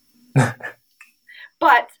authentic.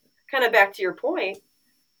 But kind of back to your point,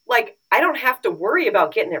 like I don't have to worry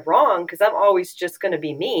about getting it wrong because I'm always just going to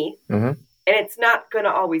be me. Mm-hmm. And it's not going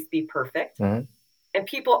to always be perfect. Mm-hmm. And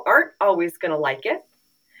people aren't always going to like it.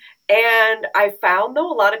 And I found, though,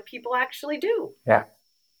 a lot of people actually do. Yeah.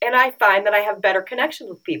 And I find that I have better connections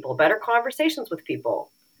with people, better conversations with people.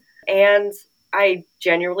 And I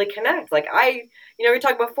genuinely connect. Like we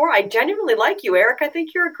talked before, I genuinely like you, Eric. I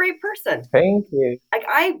think you're a great person. Thank you. Like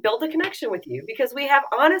I build a connection with you because we have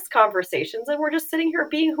honest conversations and we're just sitting here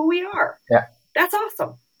being who we are. Yeah. That's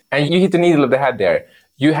awesome. And you hit the needle of the head there.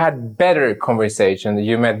 You had better conversations.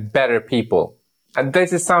 You met better people. And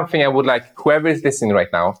this is something I would like whoever is listening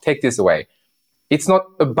right now, take this away. It's not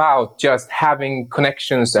about just having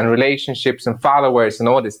connections and relationships and followers and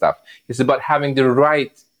all this stuff. It's about having the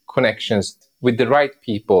right connections with the right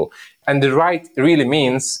people. And the right really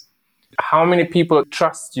means how many people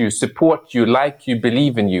trust you, support you, like you,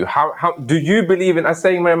 believe in you. How do you believe in, I'm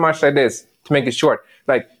saying very much like this to make it short,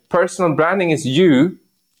 like personal branding is you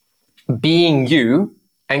being you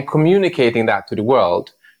and communicating that to the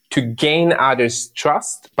world to gain others'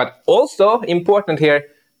 trust, but also important here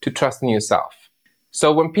to trust in yourself.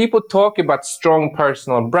 So when people talk about strong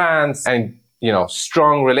personal brands and,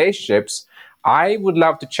 strong relationships, I would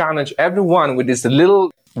love to challenge everyone with this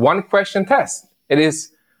little one question test. It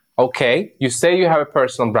is, okay, you say you have a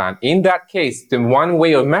personal brand. In that case, the one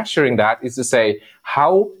way of measuring that is to say,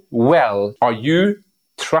 how well are you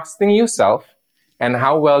trusting yourself and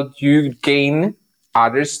how well do you gain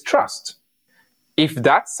others' trust? If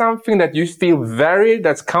that's something that you feel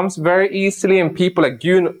that comes very easily and people like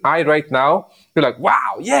you and I right now, you're like,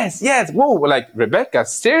 wow, yes, whoa, like Rebecca,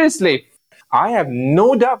 seriously, I have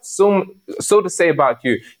no doubt so to say about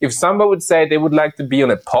you. If somebody would say they would like to be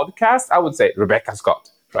on a podcast, I would say Rebecca Scott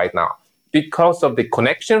right now. Because of the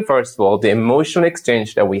connection, first of all, the emotional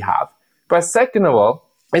exchange that we have. But second of all,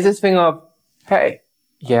 it's this thing of, hey,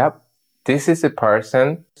 this is a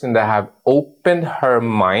person that have opened her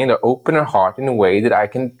mind or opened her heart in a way that I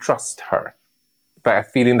can trust her by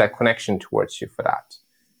feeling that connection towards you for that.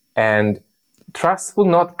 And trust will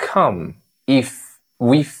not come if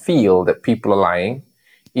we feel that people are lying,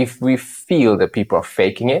 if we feel that people are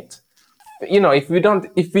faking it, if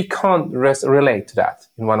we can't relate to that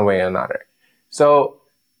in one way or another. So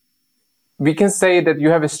we can say that you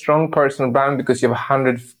have a strong personal brand because you have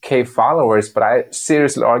 100K followers, but I'm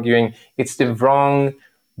seriously arguing it's the wrong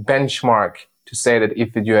benchmark to say that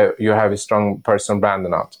if you have a strong personal brand or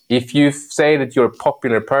not. If you say that you're a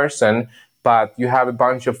popular person, but you have a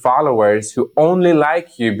bunch of followers who only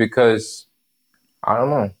like you because, I don't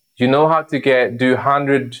know, you know how to do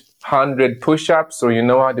 100 push-ups, or you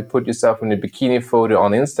know how to put yourself in a bikini photo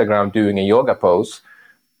on Instagram doing a yoga pose,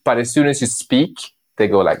 but as soon as you speak, they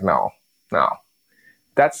go like, no.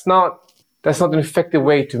 That's not an effective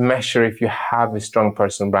way to measure if you have a strong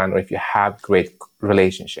personal brand or if you have great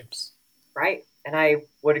relationships. Right. And I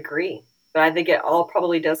would agree. But I think it all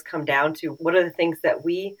probably does come down to what are the things that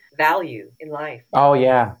we value in life. Oh,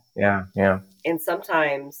 yeah. And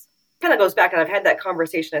sometimes kind of goes back, and I've had that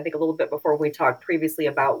conversation, I think, a little bit before we talked previously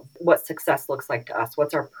about what success looks like to us.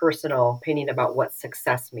 What's our personal opinion about what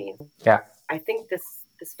success means? Yeah. I think this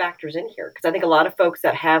factors in here because I think a lot of folks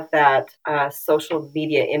that have that social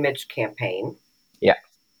media image campaign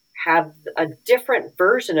have a different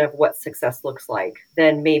version of what success looks like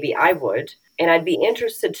than maybe I would. And I'd be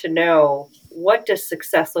interested to know, what does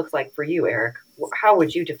success look like for you, Eric? How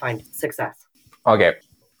would you define success? Okay.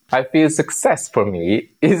 I feel success for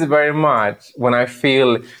me is very much when I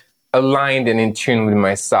feel aligned and in tune with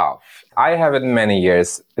myself. I have had many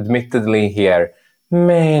years, admittedly here,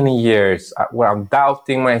 many years where I'm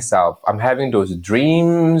doubting myself. I'm having those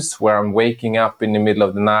dreams where I'm waking up in the middle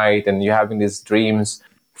of the night and you're having these dreams,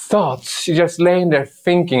 thoughts, you're just laying there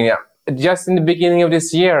thinking. Just in the beginning of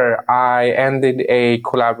this year, I ended a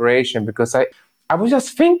collaboration because I was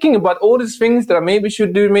just thinking about all these things that I maybe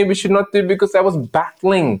should do, maybe should not do, because I was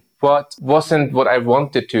battling what wasn't what I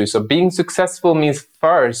wanted to. So being successful means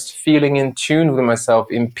first feeling in tune with myself,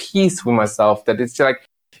 in peace with myself, that it's like,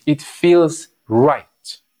 it feels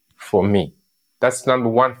right for me. That's number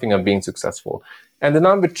one thing of being successful. And the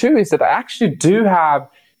number two is that I actually do have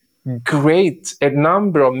a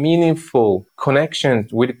number of meaningful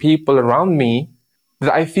connections with people around me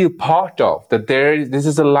that I feel part of, that this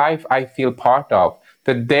is a life I feel part of,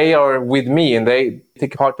 that they are with me and they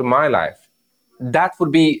take part of my life. That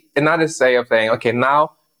would be another way of saying, okay,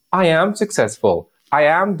 now I am successful. I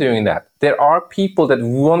am doing that. There are people that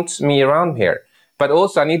want me around here. But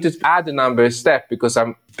also I need to add another step because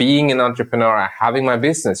I'm being an entrepreneur, having my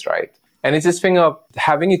business, right? And it's this thing of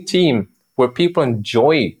having a team where people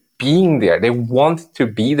enjoy being there. They want to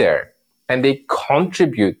be there and they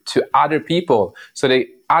contribute to other people. So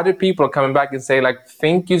other people are coming back and say like,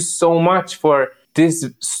 thank you so much for this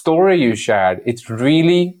story you shared. It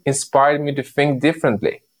really inspired me to think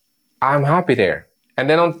differently. I'm happy there. And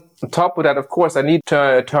then on top of that, of course, I need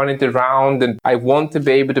to turn it around, and I want to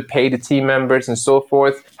be able to pay the team members and so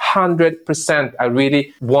forth. 100%, I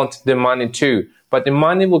really want the money too. But the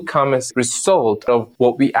money will come as a result of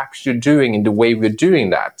what we actually doing and the way we're doing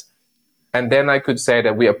that. And then I could say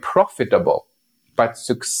that we are profitable, but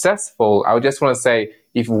successful. I would just want to say,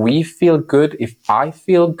 if we feel good, if I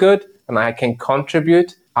feel good and I can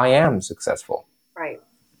contribute, I am successful. Right.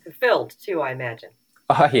 Fulfilled too, I imagine.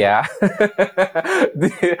 Oh, yeah.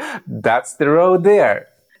 That's the road there.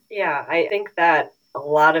 Yeah, I think that a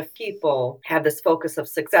lot of people have this focus of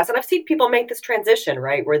success. And I've seen people make this transition,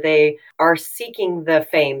 right, where they are seeking the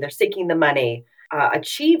fame, they're seeking the money,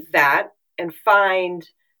 achieve that and find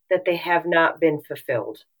that they have not been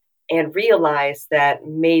fulfilled and realize that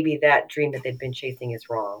maybe that dream that they've been chasing is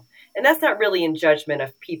wrong. And that's not really in judgment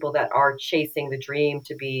of people that are chasing the dream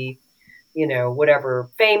to be, you know, whatever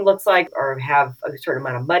fame looks like or have a certain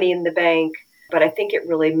amount of money in the bank. But I think it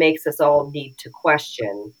really makes us all need to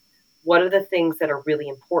question, what are the things that are really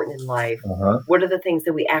important in life? What are the things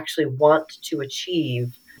that we actually want to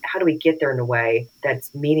achieve? How do we get there in a way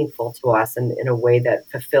that's meaningful to us and in a way that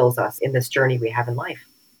fulfills us in this journey we have in life?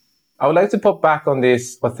 I would like to pop back on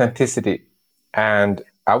this authenticity. And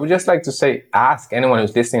I would just like to say, ask anyone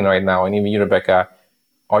who's listening right now, and even you, Rebecca,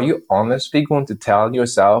 are you honestly going to tell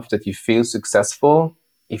yourself that you feel successful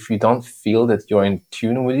if you don't feel that you're in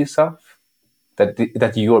tune with yourself?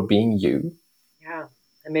 That you're being you? Yeah.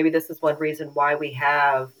 And maybe this is one reason why we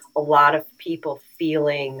have a lot of people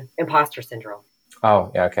feeling imposter syndrome.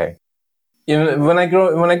 Oh, yeah, okay. When I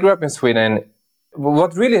grew up in Sweden,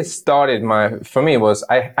 what really started for me was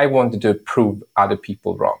I wanted to prove other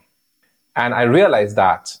people wrong. And I realized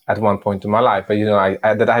that at one point in my life,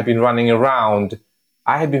 that I had been running around.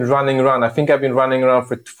 I think I've been running around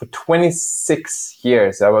for 26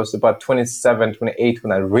 years. I was about 27, 28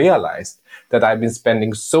 when I realized that I've been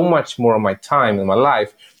spending so much more of my time in my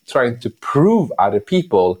life trying to prove other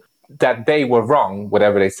people that they were wrong,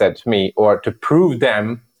 whatever they said to me, or to prove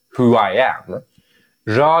them who I am,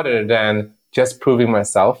 rather than just proving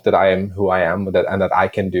myself that I am who I am and that I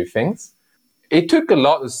can do things. It took a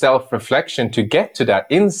lot of self-reflection to get to that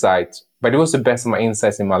insight, but it was the best of my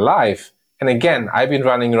insights in my life. And again, I've been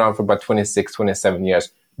running around for about 26, 27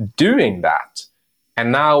 years doing that.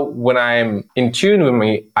 And now when I'm in tune with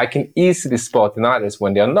me, I can easily spot in others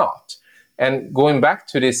when they're not. And going back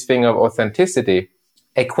to this thing of authenticity,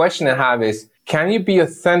 a question I have is, can you be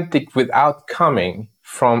authentic without coming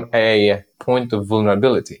from a point of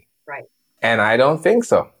vulnerability? Right. And I don't think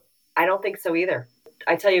so. I don't think so either.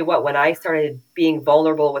 I tell you what, when I started being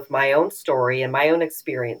vulnerable with my own story and my own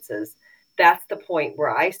experiences, that's the point where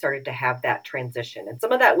I started to have that transition. And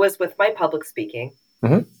some of that was with my public speaking,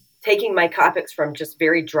 taking my topics from just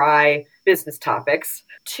very dry business topics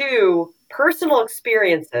to personal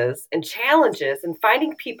experiences and challenges and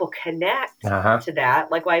finding people connect to that.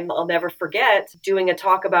 Like I'll never forget doing a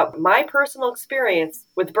talk about my personal experience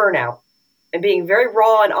with burnout and being very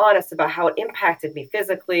raw and honest about how it impacted me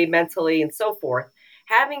physically, mentally, and so forth.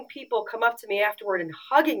 Having people come up to me afterward and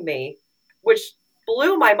hugging me, which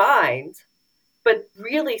blew my mind, but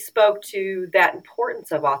really spoke to that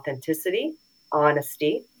importance of authenticity,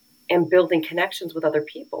 honesty, and building connections with other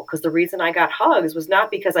people. Because the reason I got hugs was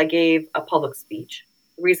not because I gave a public speech.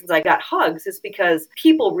 The reasons I got hugs is because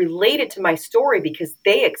people related to my story because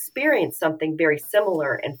they experienced something very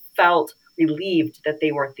similar and felt relieved that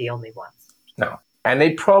they weren't the only ones. No. And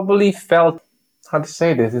they probably felt, how to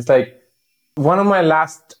say this, it's like one of my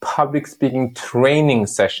last public speaking training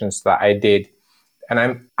sessions that I did, and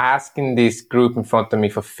I'm asking this group in front of me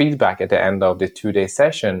for feedback at the end of the 2-day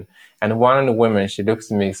session. And one of the women, she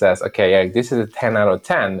looks at me and says, okay, Eric, this is a 10 out of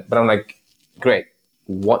 10. But I'm like, great.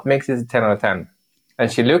 What makes this a 10 out of 10?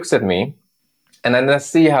 And she looks at me, and then I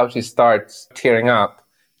see how she starts tearing up.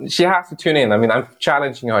 She has to tune in. I mean, I'm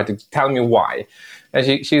challenging her to tell me why.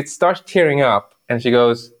 And she starts tearing up, and she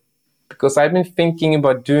goes, because I've been thinking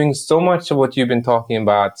about doing so much of what you've been talking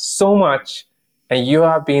about, so much, and you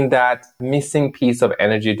have been that missing piece of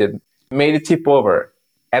energy that made it tip over.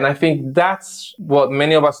 And I think that's what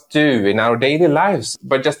many of us do in our daily lives,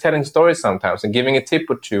 by just telling stories sometimes and giving a tip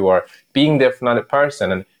or two or being there for another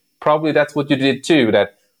person. And probably that's what you did too,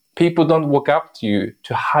 that people don't walk up to you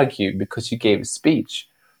to hug you because you gave a speech.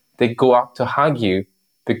 They go up to hug you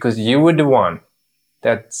because you were the one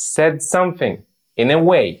that said something in a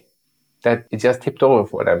way that it just tipped over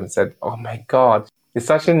for them and said, oh my God, it's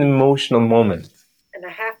such an emotional moment. And I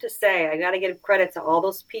have to say, I got to give credit to all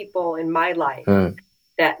those people in my life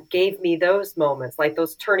that gave me those moments, like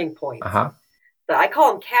those turning points. I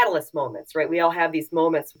call them catalyst moments, right? We all have these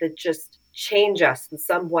moments that just change us in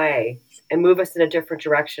some way and move us in a different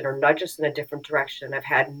direction or nudge us in a different direction. I've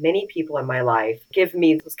had many people in my life give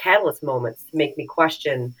me those catalyst moments to make me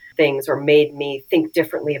question things or made me think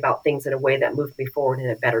differently about things in a way that moved me forward in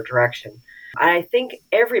a better direction. I think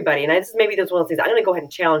everybody, and maybe that's one of the things, I'm going to go ahead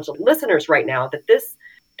and challenge the listeners right now that this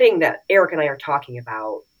thing that Eric and I are talking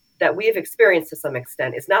about, that we have experienced to some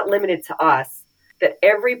extent, is not limited to us, that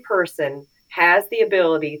every person has the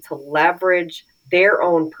ability to leverage their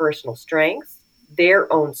own personal strengths,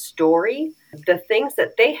 their own story, the things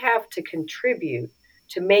that they have to contribute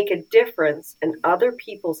to make a difference in other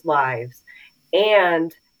people's lives,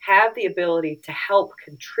 and have the ability to help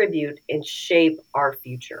contribute and shape our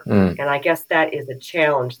future. And I guess that is a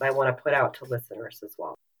challenge that I want to put out to listeners as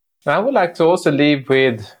well. I would like to also leave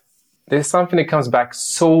with, there's something that comes back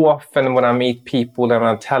so often when I meet people and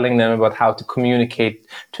I'm telling them about how to communicate,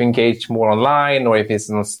 to engage more online, or if it's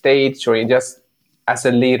on stage, or just as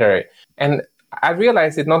a leader. And I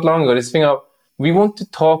realized it not long ago, this thing of, we want to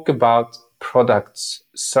talk about products,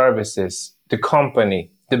 services, the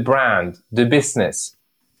company, the brand, the business.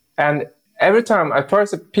 And every time at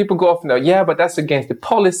first people go off and go, yeah, but that's against the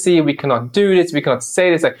policy. We cannot do this. We cannot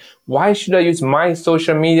say this. Like, why should I use my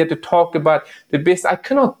social media to talk about the business? I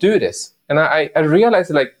cannot do this. And I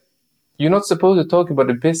realized, like, you're not supposed to talk about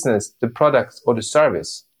the business, the products, or the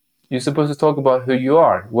service. You're supposed to talk about who you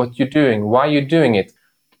are, what you're doing, why you're doing it,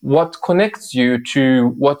 what connects you to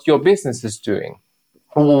what your business is doing,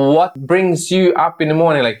 what brings you up in the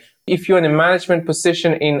morning. Like, if you're in a management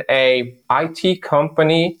position in a IT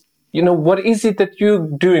company, you know, what is it that you're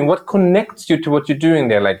doing? What connects you to what you're doing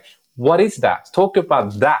there? Like, what is that? Talk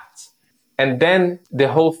about that. And then the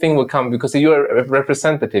whole thing will come, because you're a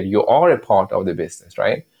representative. You are a part of the business,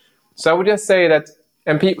 right? So I would just say that,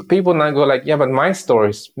 and people now go like, yeah, but my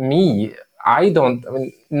story is me.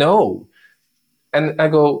 No. And I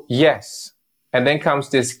go, yes. And then comes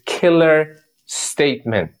this killer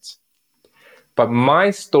statement. But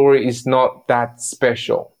my story is not that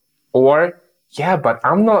special. Or, yeah, but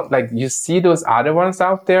I'm not like, you see those other ones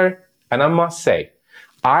out there? And I must say,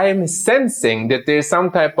 I am sensing that there's some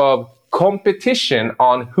type of competition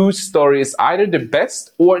on whose story is either the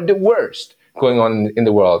best or the worst going on in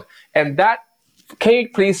the world. And that, can you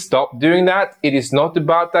please stop doing that? It is not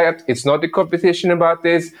about that. It's not the competition about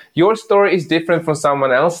this. Your story is different from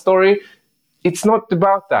someone else's story. It's not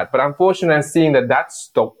about that. But unfortunately, I'm seeing that that's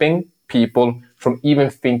stopping people from even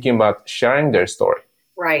thinking about sharing their story.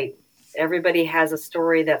 Right. Everybody has a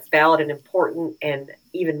story that's valid and important, and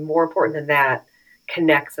even more important than that,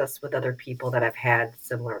 connects us with other people that have had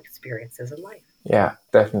similar experiences in life. Yeah,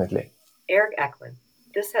 definitely. Eric Eklund,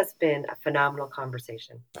 this has been a phenomenal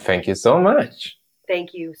conversation. Thank you so much.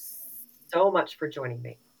 Thank you so much for joining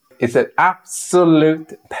me. It's an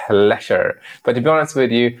absolute pleasure. But to be honest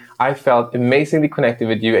with you, I felt amazingly connected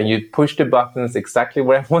with you, and you pushed the buttons exactly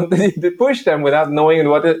where I wanted you to push them without knowing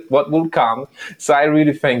what will come. So I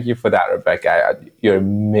really thank you for that, Rebecca. You're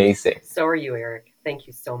amazing. So are you, Eric. Thank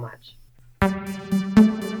you so much.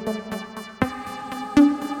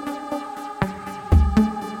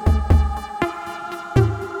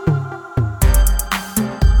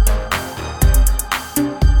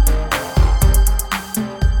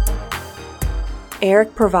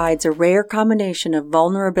 Eric provides a rare combination of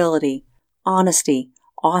vulnerability, honesty,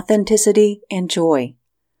 authenticity, and joy.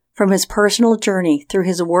 From his personal journey through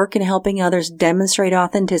his work in helping others demonstrate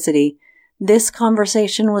authenticity, this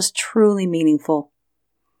conversation was truly meaningful.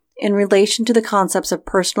 In relation to the concepts of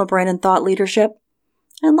personal brand and thought leadership,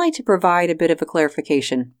 I'd like to provide a bit of a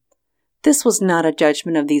clarification. This was not a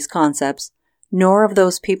judgment of these concepts, nor of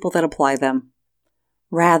those people that apply them.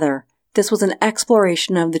 Rather, this was an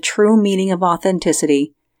exploration of the true meaning of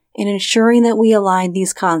authenticity and ensuring that we align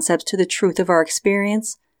these concepts to the truth of our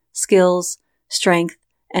experience, skills, strength,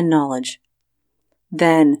 and knowledge.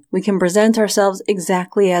 Then we can present ourselves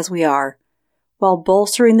exactly as we are, while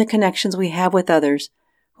bolstering the connections we have with others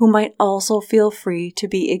who might also feel free to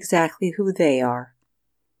be exactly who they are.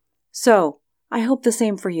 So, I hope the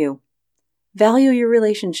same for you. Value your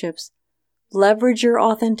relationships, leverage your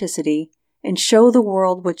authenticity, and show the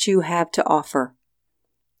world what you have to offer.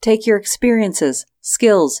 Take your experiences,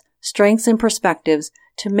 skills, strengths, and perspectives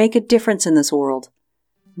to make a difference in this world,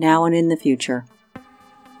 now and in the future.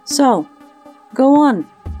 So, go on.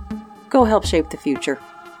 Go help shape the future.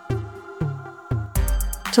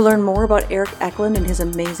 To learn more about Eric Eklund and his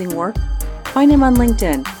amazing work, find him on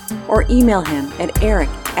LinkedIn or email him at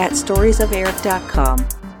eric@storiesoferic.com.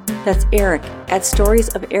 That's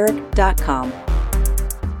eric@storiesoferic.com.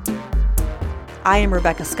 I am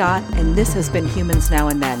Rebecca Scott, and this has been Humans Now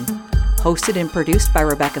and Then, hosted and produced by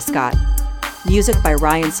Rebecca Scott. Music by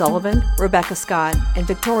Ryan Sullivan, Rebecca Scott, and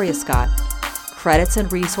Victoria Scott. Credits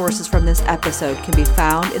and resources from this episode can be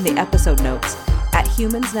found in the episode notes at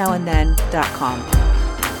humansnowandthen.com.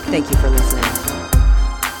 Thank you for listening.